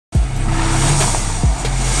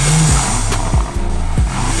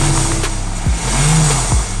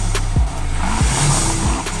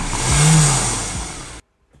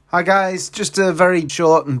Hi guys, just a very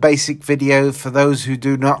short and basic video for those who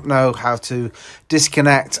do not know how to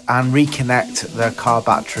disconnect and reconnect their car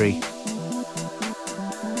battery.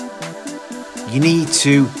 You need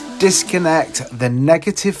to disconnect the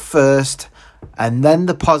negative first and then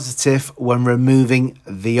the positive when removing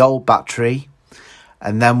the old battery.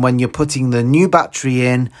 And then when you're putting the new battery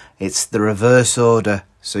in, it's the reverse order.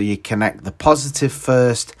 So you connect the positive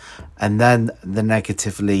first and then the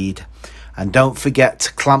negative lead. And don't forget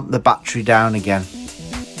to clamp the battery down again.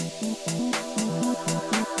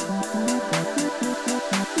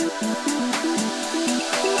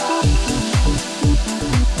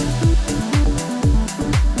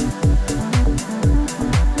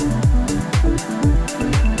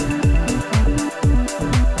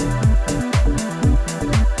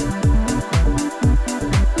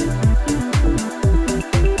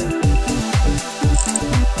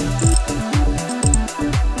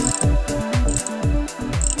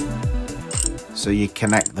 So you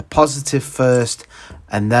connect the positive first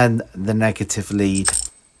and then the negative lead.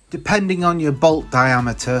 Depending on your bolt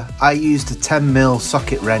diameter, I used a 10mm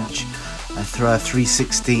socket wrench and throw a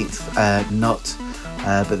 3/16 nut,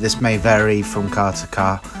 but this may vary from car to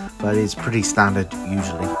car, but it's pretty standard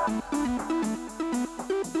usually.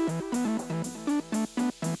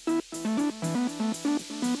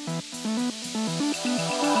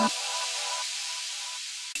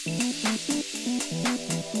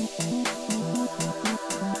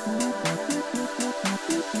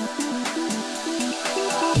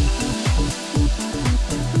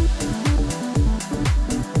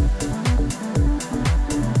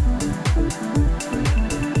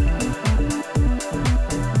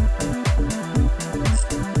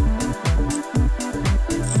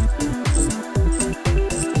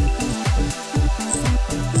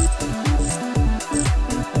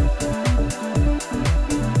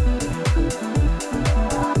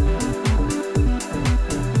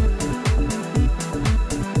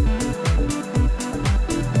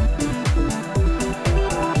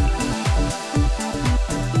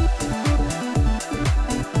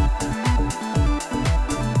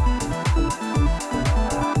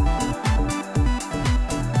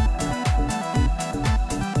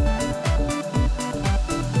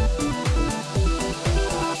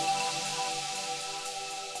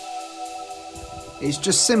 It's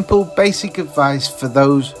just simple, basic advice for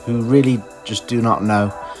those who really just do not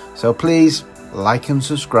know. So please like and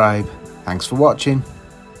subscribe. Thanks for watching.